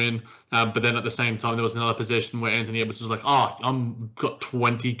 that's a win. But then at the same time, there was another possession where Anthony Edwards was like, I'm got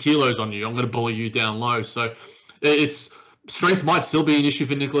 20 kilos on you. I'm going to bully you down low. So it's... Strength might still be an issue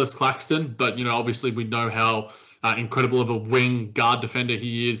for Nicholas Claxton, but, obviously we know how incredible of a wing guard defender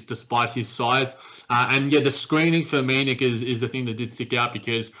he is despite his size. The screening for me, Nick, is the thing that did stick out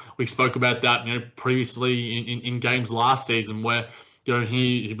because we spoke about that, previously in games last season where,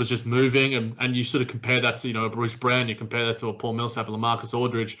 he was just moving and you sort of compare that to, a Bruce Brown, you compare that to a Paul Millsap and LaMarcus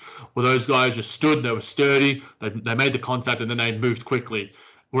Aldridge, where those guys just stood, they were sturdy, they made the contact and then they moved quickly.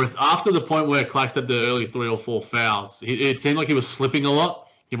 Whereas after the point where Clax had the early 3 or 4 fouls, it seemed like he was slipping a lot.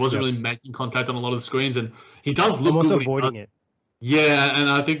 He wasn't really making contact on a lot of the screens, and he does look almost good avoiding it. Yeah, and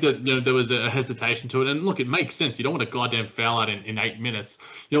I think that there was a hesitation to it. And look, it makes sense. You don't want a goddamn foul out in 8 minutes.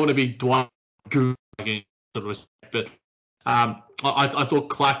 You don't want to be Dwight Goodwin against the respect. But I thought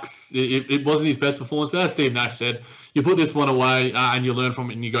Clax, it wasn't his best performance. But as Steve Nash said, you put this one away and you learn from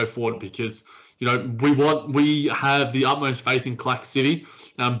it and you go forward because we have the utmost faith in Clax City.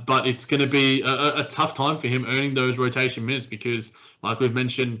 But it's going to be a tough time for him earning those rotation minutes because, like we've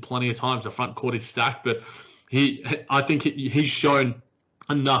mentioned plenty of times, the front court is stacked. But I think he's shown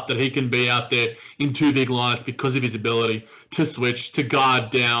enough that he can be out there in 2 big lineups because of his ability to switch, to guard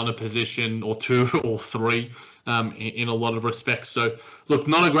down a position or 2 or 3 in a lot of respects. So, look,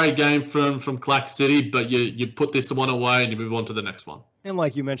 not a great game from Clax City, but you put this one away and you move on to the next one. And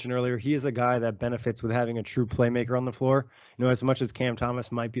like you mentioned earlier, he is a guy that benefits with having a true playmaker on the floor. You know, as much as Cam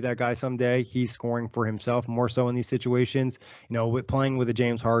Thomas might be that guy someday, he's scoring for himself more so in these situations. You know, playing with a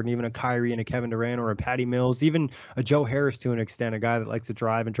James Harden, even a Kyrie and a Kevin Durant or a Patty Mills, even a Joe Harris to an extent, a guy that likes to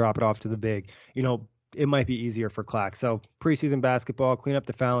drive and drop it off to the big. You know, it might be easier for Clack. So preseason basketball, clean up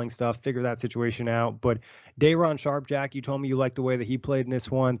the fouling stuff, figure that situation out. But Day'Ron Sharpe, Jack, you told me you liked the way that he played in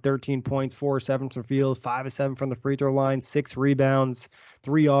this one. 13 points, 4 of 7 from the field, 5 of 7 from the free throw line, 6 rebounds,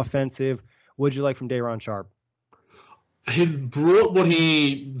 3 offensive. What'd you like from Day'Ron Sharpe? He brought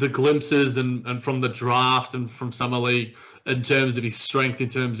the glimpses and from the draft and from Summer League in terms of his strength, in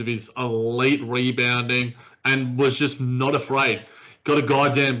terms of his elite rebounding, and was just not afraid. Got a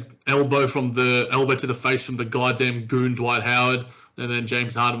goddamn elbow to the face from the goddamn goon Dwight Howard, and then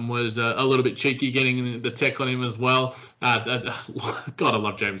James Harden was a little bit cheeky getting the tech on him as well. God, I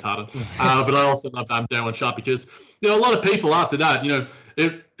love James Harden, but I also love Day'Ron Sharpe because a lot of people after that,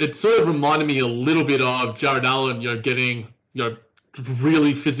 it sort of reminded me a little bit of Jared Allen, getting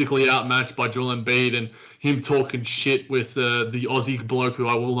really physically outmatched by Joel Embiid and him talking shit with the Aussie bloke who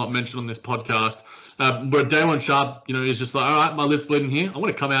I will not mention on this podcast. But Day'Ron Sharpe, is just like, all right, my lift's bleeding here. I want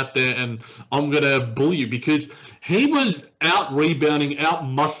to come out there and I'm going to bully you because he was out rebounding, out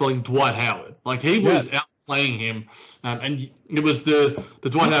muscling Dwight Howard. Like he was outplaying him. And it was the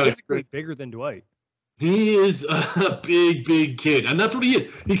Dwight Howard. He's bigger than Dwight. He is a big kid, and that's what he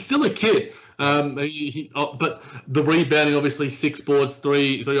is. He's still a kid. But the rebounding, obviously, 6 boards,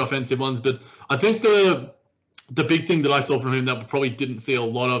 three offensive ones. But I think the big thing that I saw from him that we probably didn't see a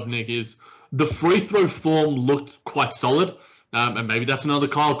lot of, Nick, is the free throw form looked quite solid. And maybe that's another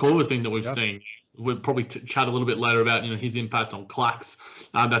Kyle Korver thing that we've seen. We'll probably chat a little bit later about his impact on Clacks.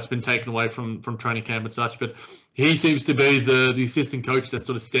 That's been taken away from training camp and such. But he seems to be the assistant coach that's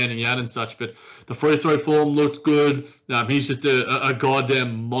sort of standing out and such. But the free throw form looked good. He's just a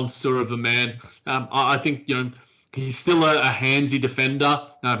goddamn monster of a man. I think he's still a handsy defender.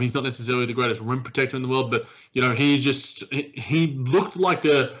 He's not necessarily the greatest rim protector in the world, but he looked like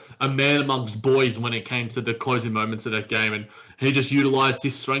a man amongst boys when it came to the closing moments of that game, and he just utilized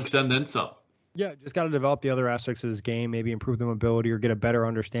his strengths and then some. Yeah, just got to develop the other aspects of his game, maybe improve the mobility or get a better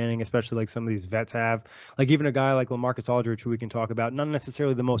understanding, especially like some of these vets have. Like even a guy like LaMarcus Aldridge, who we can talk about, not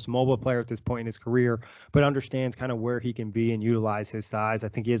necessarily the most mobile player at this point in his career, but understands kind of where he can be and utilize his size. I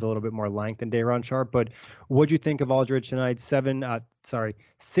think he has a little bit more length than Day'Ron Sharpe. But what'd you think of Aldridge tonight?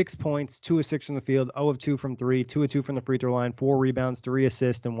 6 points, 2 of 6 from the field, 0 of 2 from 3, 2 of 2 from the free throw line, 4 rebounds, 3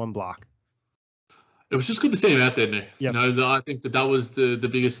 assists, and 1 block. It was just good to see him out there, Nick. Yep. I think that was the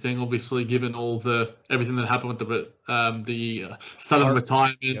biggest thing, obviously, given all everything that happened with the sudden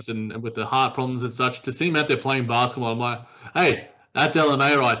retirement and with the heart problems and such. To see him out there playing basketball, I'm like, hey, that's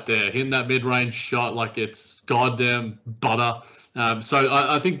LMA right there, hitting that mid-range shot like it's goddamn butter. So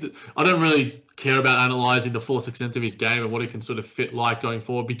I think that I don't really care about analysing the full extent of his game and what he can sort of fit like going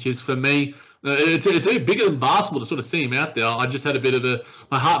forward, because for me, it's bigger than basketball to sort of see him out there. I just had a bit of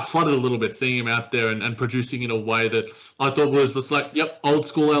my heart flooded a little bit seeing him out there and producing in a way that I thought was just like, yep, old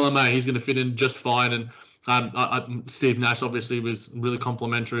school LMA. He's going to fit in just fine. And Steve Nash obviously was really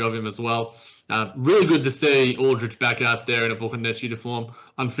complimentary of him as well. Really good to see Aldridge back out there in a Brooklyn Nets uniform,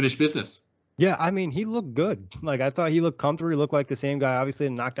 unfinished business. Yeah, I mean, he looked good. Like, I thought he looked comfortable. He looked like the same guy. Obviously,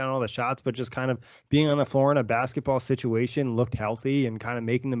 didn't knock down all the shots, but just kind of being on the floor in a basketball situation, looked healthy and kind of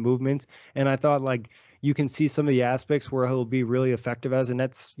making the movements. And I thought, like, you can see some of the aspects where he'll be really effective as a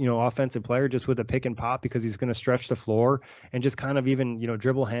Nets, offensive player, just with a pick and pop, because he's going to stretch the floor and just kind of even,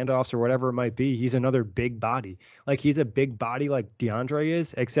 dribble handoffs or whatever it might be. He's another big body. Like, he's a big body like DeAndre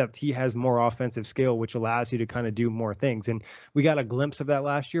is, except he has more offensive skill, which allows you to kind of do more things. And we got a glimpse of that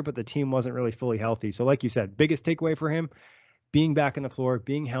last year, but the team wasn't really fully healthy. So like you said, biggest takeaway for him, being back on the floor,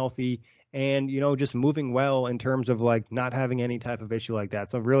 being healthy, and, just moving well in terms of like not having any type of issue like that.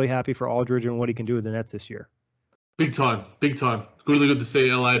 So I'm really happy for Aldridge and what he can do with the Nets this year. Big time. Really good to see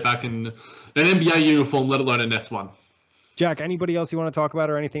LA back in an NBA uniform, let alone a Nets one. Jack, anybody else you want to talk about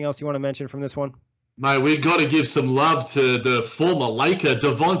or anything else you want to mention from this one? Mate, we've got to give some love to the former Laker,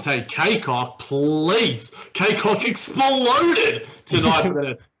 Devontae Cacok. Please. Cacok exploded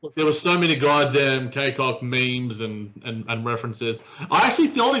tonight. There were so many goddamn Cacok memes and references. I actually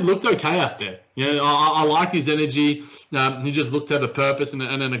thought he looked okay out there. I liked his energy. He just looked to have a purpose and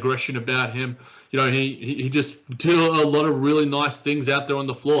an aggression about him. He just did a lot of really nice things out there on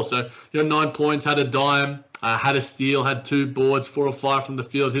the floor. So, 9 points, had a dime, had a steal, had 2 boards, 4 or 5 from the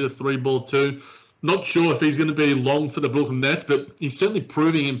field, hit a 3-ball too. Not sure if he's going to be long for the Brooklyn Nets, but he's certainly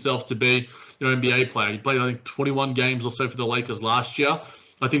proving himself to be an NBA player. He played, I think, 21 games or so for the Lakers last year.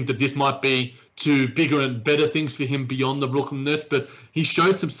 I think that this might be to bigger and better things for him beyond the Brooklyn Nets, but he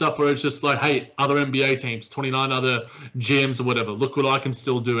showed some stuff where it's just like, hey, other NBA teams, 29 other GMs or whatever, look what I can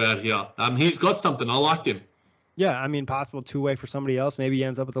still do out here. He's got something. I liked him. Yeah, I mean, possible two-way for somebody else. Maybe he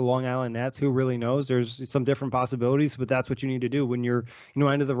ends up with the Long Island Nets. Who really knows? There's some different possibilities, but that's what you need to do when you're,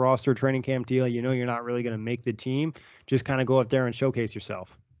 end of the roster training camp deal. You're not really going to make the team. Just kind of go out there and showcase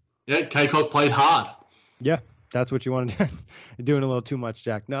yourself. Yeah, Kaycock played hard. Yeah, that's what you want to do. You're doing a little too much,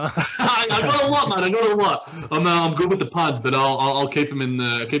 Jack. No, I got a lot, man. I got a lot. I'm good with the puns, but I'll keep them in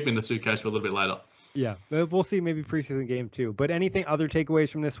the suitcase for a little bit later. Yeah, we'll see maybe preseason game too. But anything other takeaways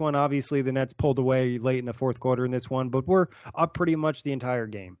from this one? Obviously, the Nets pulled away late in the fourth quarter in this one, but we're up pretty much the entire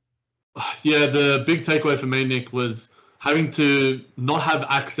game. Yeah, the big takeaway for me, Nick, was having to not have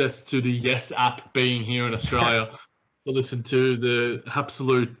access to the Yes app being here in Australia to listen to the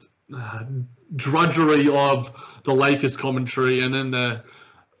absolute drudgery of the Lakers commentary, and then the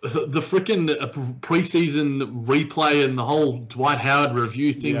freaking preseason replay and the whole Dwight Howard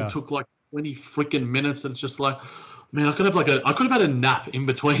review thing took like 20 freaking minutes. And it's just like, man, I could have had a nap in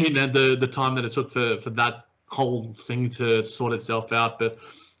between and the time that it took for that whole thing to sort itself out. But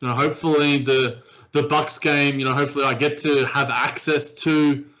hopefully the Bucks game, hopefully I get to have access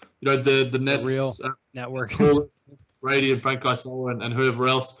to the Nets real network, Brady and Frank Isola and whoever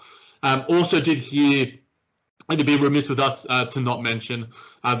else. Also did hear, I'd be remiss with us to not mention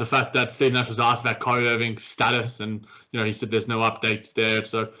the fact that Steve Nash was asked about Kyrie Irving's status, and he said there's no updates there.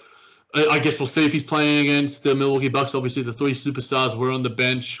 So I guess we'll see if he's playing against the Milwaukee Bucks. Obviously, the three superstars were on the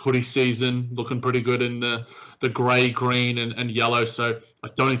bench. Hoodie season looking pretty good in the gray, green, and yellow. So I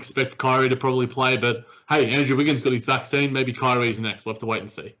don't expect Kyrie to probably play. But hey, Andrew Wiggins got his vaccine. Maybe Kyrie's next. We'll have to wait and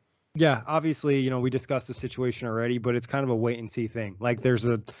see. Yeah, obviously, we discussed the situation already, but it's kind of a wait and see thing. Like, there's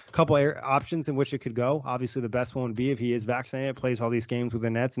a couple options in which it could go. Obviously, the best one would be if he is vaccinated, plays all these games with the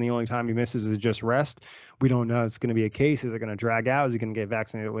Nets, and the only time he misses is just rest. We don't know if it's going to be a case. Is it going to drag out? Is he going to get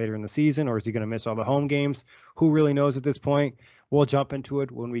vaccinated later in the season, or is he going to miss all the home games? Who really knows at this point? We'll jump into it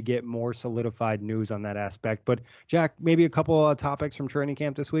when we get more solidified news on that aspect. But, Jack, maybe a couple of topics from training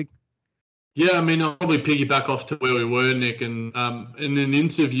camp this week? Yeah, I mean, I'll probably piggyback off to where we were, Nick. And in an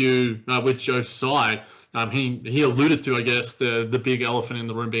interview with Joe Tsai, he alluded to, I guess, the big elephant in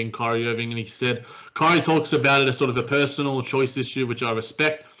the room being Kyrie Irving. And he said, Kyrie talks about it as sort of a personal choice issue, which I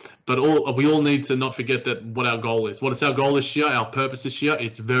respect. But we all need to not forget that what our goal is. What is our goal this year? Our purpose this year?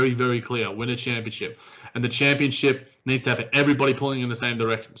 It's very, very clear. Win a championship. And the championship needs to have everybody pulling in the same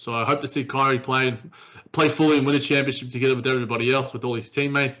direction. So I hope to see Kyrie play fully and win a championship together with everybody else, with all his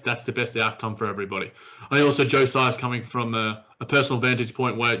teammates. That's the best outcome for everybody. I think also Joe Tsai is coming from a personal vantage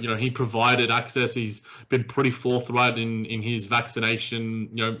point where, he provided access. He's been pretty forthright in his vaccination,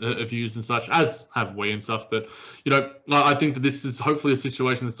 views and such, as have we and stuff. But, I think that this is hopefully a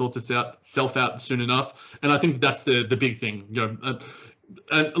situation that sorts itself out soon enough. And I think that's the big thing,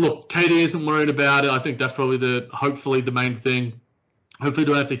 and look, KD isn't worried about it. I think that's probably hopefully the main thing. Hopefully,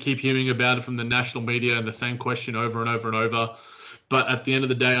 don't have to keep hearing about it from the national media and the same question over and over and over. But at the end of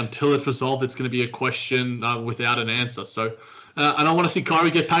the day, until it's resolved, it's going to be a question without an answer. So, and I want to see Kyrie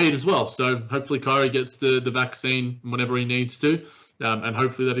get paid as well. So hopefully, Kyrie gets the vaccine whenever he needs to, and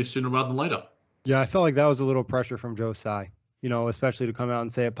hopefully that is sooner rather than later. Yeah, I felt like that was a little pressure from Joe Tsai. Especially to come out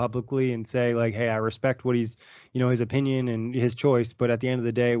and say it publicly and say, like, hey, I respect what he's, his opinion and his choice. But at the end of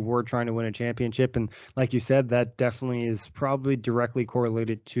the day, we're trying to win a championship. And like you said, that definitely is probably directly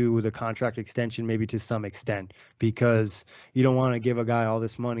correlated to the contract extension, maybe to some extent, because you don't want to give a guy all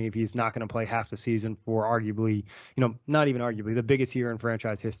this money if he's not going to play half the season for arguably, not even arguably, the biggest year in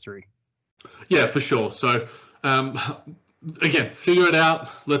franchise history. Yeah, for sure. So, again, figure it out.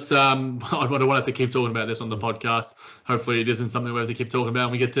 Let's. I don't want to have to keep talking about this on the podcast. Hopefully, it isn't something we have to keep talking about.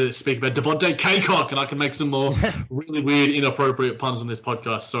 And we get to speak about Devontae Kaycock, and I can make some more really weird, inappropriate puns on this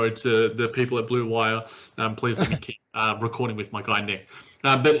podcast. Sorry to the people at Blue Wire. Please let me keep recording with my guy Nick.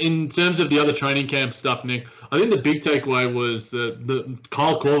 But in terms of the other training camp stuff, Nick, I think the big takeaway was the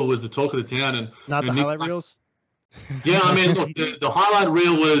Kyle Korver was the talk of the town, and not the highlight reels. Yeah, I mean, look, the highlight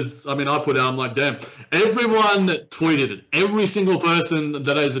reel was, I put it out, I'm like, damn, everyone tweeted it. Every single person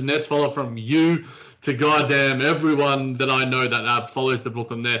that is a Nets follower, from you to goddamn everyone that I know that follows the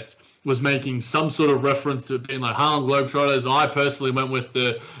Brooklyn Nets, was making some sort of reference to it being like Harlem Globetrotters. I personally went with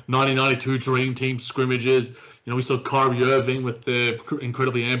the 1992 Dream Team scrimmages. We saw Kyrie Irving with the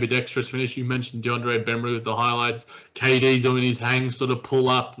incredibly ambidextrous finish. You mentioned DeAndre Bembry with the highlights. KD doing his hang sort of pull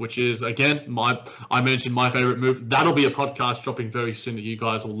up, which is, again, I mentioned my favorite move. That'll be a podcast dropping very soon that you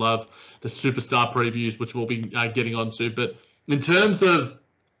guys will love. The superstar previews, which we'll be getting onto. But in terms of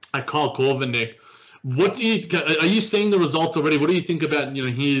Kyle Korver, Nick, Are you seeing the results already? What do you think about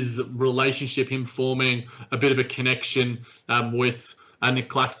his relationship, him forming a bit of a connection with Nick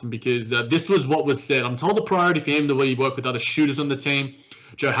Claxton? Because this was what was said. I'm told the priority for him, the way he worked with other shooters on the team,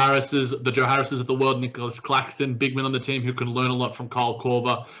 the Joe Harrises of the world, Nicholas Claxton, big man on the team who can learn a lot from Kyle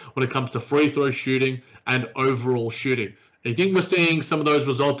Korver when it comes to free throw shooting and overall shooting. I think we're seeing some of those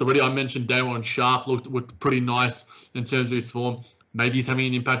results already. I mentioned Daron Sharp looked pretty nice in terms of his form. Maybe he's having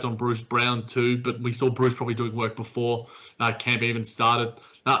an impact on Bruce Brown too, but we saw Bruce probably doing work before camp even started.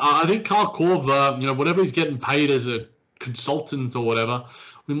 I think Kyle Korver, whatever he's getting paid as a consultant or whatever,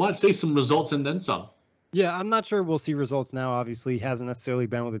 we might see some results and then some. Yeah, I'm not sure we'll see results now. Obviously, he hasn't necessarily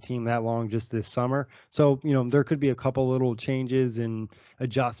been with the team that long, just this summer. So, there could be a couple little changes and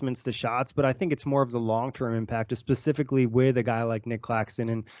adjustments to shots, but I think it's more of the long-term impact, specifically with a guy like Nick Claxton.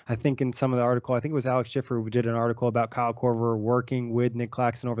 And I think in some of the article, I think it was Alex Schiffer who did an article about Kyle Korver working with Nick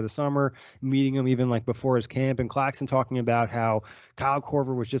Claxton over the summer, meeting him even like before his camp, and Claxton talking about how Kyle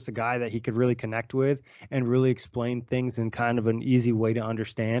Korver was just a guy that he could really connect with and really explain things in kind of an easy way to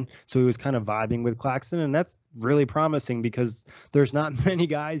understand. So he was kind of vibing with Claxton. And that's really promising because there's not many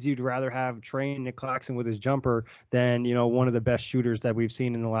guys you'd rather have train Nick Claxton with his jumper than, one of the best shooters that we've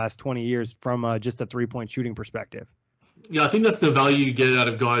seen in the last 20 years from just a three-point shooting perspective. Yeah, I think that's the value you get out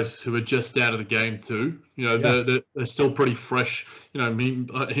of guys who are just out of the game too. They're still pretty fresh.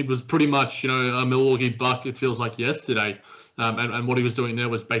 He was pretty much, a Milwaukee Buck, it feels like yesterday. And what he was doing there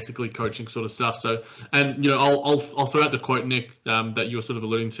was basically coaching sort of stuff. So, and I'll throw out the quote, Nick, that you were sort of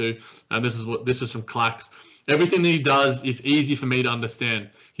alluding to. And this is from Clax. Everything that he does is easy for me to understand.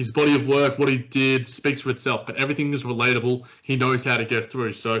 His body of work, what he did, speaks for itself. But everything is relatable. He knows how to get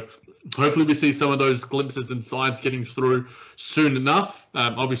through. So, hopefully we see some of those glimpses and signs getting through soon enough.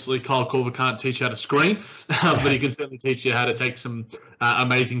 Obviously, Kyle Korver can't teach you how to screen, but he can certainly teach you how to take some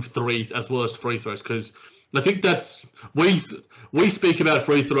amazing threes as well as free throws. Because I think that's we speak about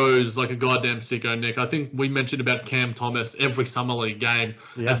free throws like a goddamn sicko, Nick. I think we mentioned about Cam Thomas every summer league game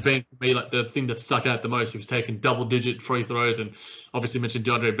has been for me like the thing that stuck out the most. He was taking double-digit free throws, and obviously mentioned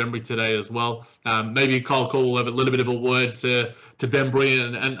DeAndre Bembry today as well. Maybe Kyle Korver will have a little bit of a word to Bembry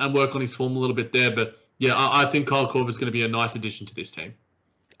and work on his form a little bit there. But yeah, I think Kyle Korver is going to be a nice addition to this team.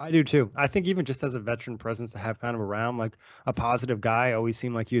 I do too. I think even just as a veteran presence to have kind of around, like a positive guy, always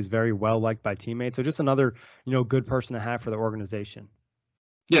seemed like he was very well liked by teammates. So just another, good person to have for the organization.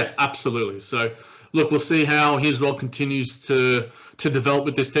 Yeah, absolutely. So look, we'll see how his role continues to develop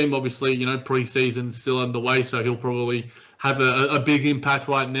with this team. Obviously, preseason's still underway, so he'll probably have a big impact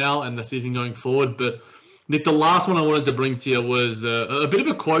right now and the season going forward. But Nick, the last one I wanted to bring to you was a bit of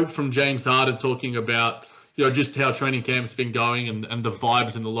a quote from James Harden talking about just how training camp's been going and the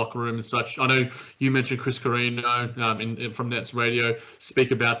vibes in the locker room and such. I know you mentioned Chris Carino from Nets Radio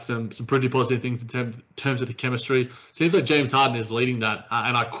speak about some pretty positive things in terms of the chemistry. Seems like James Harden is leading that,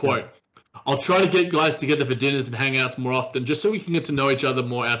 and I quote, "I'll try to get guys together for dinners and hangouts more often, just so we can get to know each other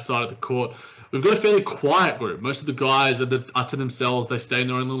more outside of the court. We've got a fairly quiet group. Most of the guys are to themselves. They stay in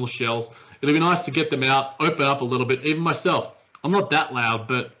their own little shells. It'll be nice to get them out, open up a little bit. Even myself, I'm not that loud,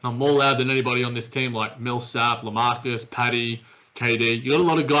 but I'm more loud than anybody on this team, like Millsap, LaMarcus, Patty, KD. You got a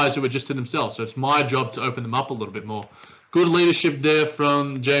lot of guys who are just to themselves, so it's my job to open them up a little bit more." Good leadership there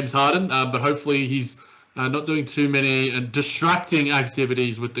from James Harden, but hopefully he's not doing too many distracting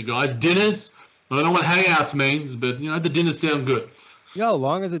activities with the guys. Dinners, I don't know what hangouts means, but the dinners sound good. As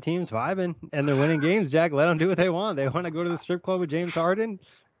long as the team's vibing and they're winning games, Jack, let them do what they want. They want to go to the strip club with James Harden.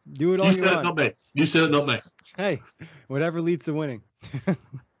 Do it all you said want. It, not me. You said it, not me. Hey, whatever leads to winning.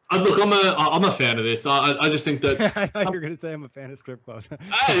 Look, I'm a fan of this. I just think that I thought you were going to say I'm a fan of strip clubs.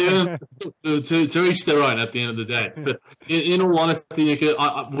 To each their own at the end of the day. But in all honesty, Nick,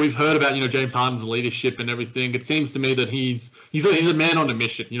 we've heard about James Harden's leadership and everything. It seems to me that he's a man on a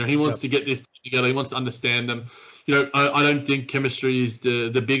mission. He wants to get this team together. He wants to understand them. I don't think chemistry is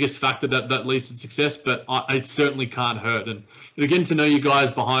the biggest factor that leads to success, but it certainly can't hurt. And getting to know you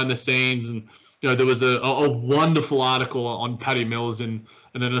guys behind the scenes, and there was a wonderful article on Patty Mills in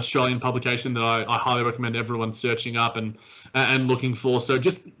an Australian publication that I highly recommend everyone searching up and looking for. So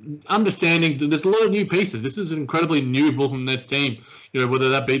just understanding that there's a lot of new pieces. This is an incredibly new Brooklyn Nets team, whether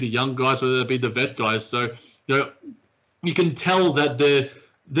that be the young guys, whether that be the vet guys. So you can tell that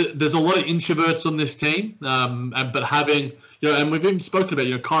there's a lot of introverts on this team, but having, and we've even spoken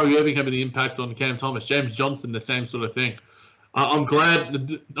about, Kyrie Irving having the impact on Cam Thomas, James Johnson, the same sort of thing. I'm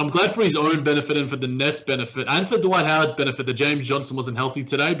glad for his own benefit and for the Nets' benefit and for Dwight Howard's benefit that James Johnson wasn't healthy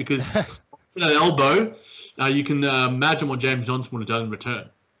today, because that elbow, you can imagine what James Johnson would have done in return.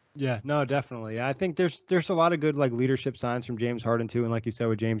 Yeah, no, definitely. I think there's a lot of good like leadership signs from James Harden too, and like you said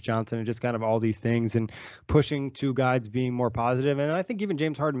with James Johnson, and just kind of all these things and pushing two guys being more positive. And I think even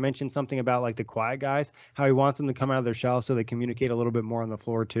James Harden mentioned something about like the quiet guys, how he wants them to come out of their shell so they communicate a little bit more on the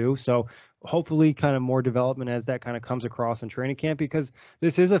floor too. So hopefully kind of more development as that kind of comes across in training camp, because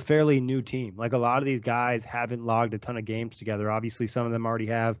this is a fairly new team. Like a lot of these guys haven't logged a ton of games together. Obviously some of them already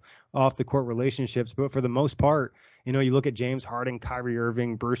have off the court relationships, but for the most part, you look at James Harden, Kyrie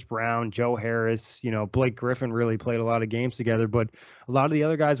Irving, Bruce Brown, Joe Harris, Blake Griffin really played a lot of games together, but a lot of the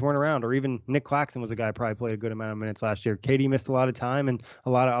other guys weren't around, or even Nick Claxton was a guy who probably played a good amount of minutes last year. KD missed a lot of time and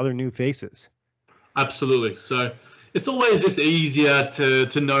a lot of other new faces. Absolutely. So it's always just easier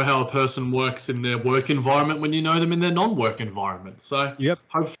to know how a person works in their work environment when you know them in their non-work environment. So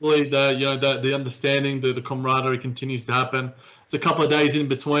hopefully the understanding, the camaraderie continues to happen. It's a couple of days in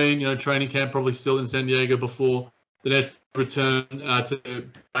between, training camp probably still in San Diego before the Nets return to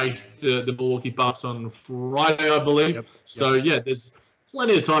face the Milwaukee Bucks on Friday, I believe. So, there's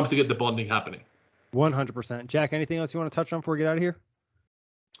plenty of time to get the bonding happening. 100%. Jack, anything else you want to touch on before we get out of here?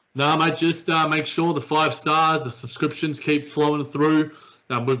 No, mate, just make sure the 5 stars, the subscriptions keep flowing through.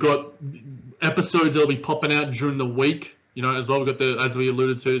 We've got episodes that'll be popping out during the week, as well. We've got as we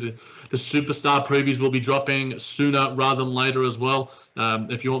alluded to, the superstar previews will be dropping sooner rather than later as well.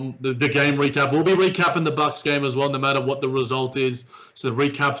 If you want the game recap, we'll be recapping the Bucks game as well, no matter what the result is. So the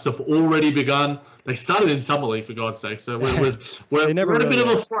recaps have already begun. They started in Summer League, for God's sake. So we're in a bit of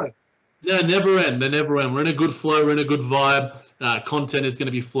a flow. They never end. We're in a good flow. We're in a good vibe. Content is going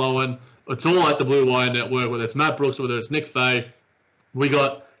to be flowing. It's all at the Blue Wire Network, whether it's Matt Brooks, whether it's Nick Fay. We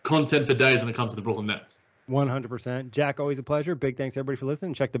got content for days when it comes to the Brooklyn Nets. 100%. Jack, always a pleasure. Big thanks, everybody, for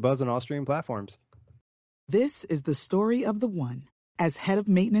listening. Check the Buzz on all streaming platforms. This is the story of the one. As head of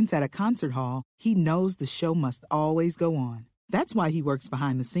maintenance at a concert hall, he knows the show must always go on. That's why he works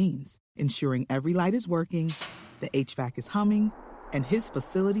behind the scenes, ensuring every light is working, the HVAC is humming, and his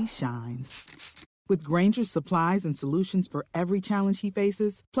facility shines. With Grainger's supplies and solutions for every challenge he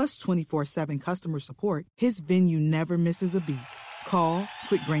faces, plus 24/7 customer support, his venue never misses a beat. Call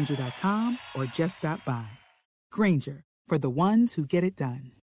quickgrainger.com or just stop by. Grainger, for the ones who get it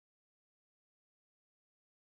done.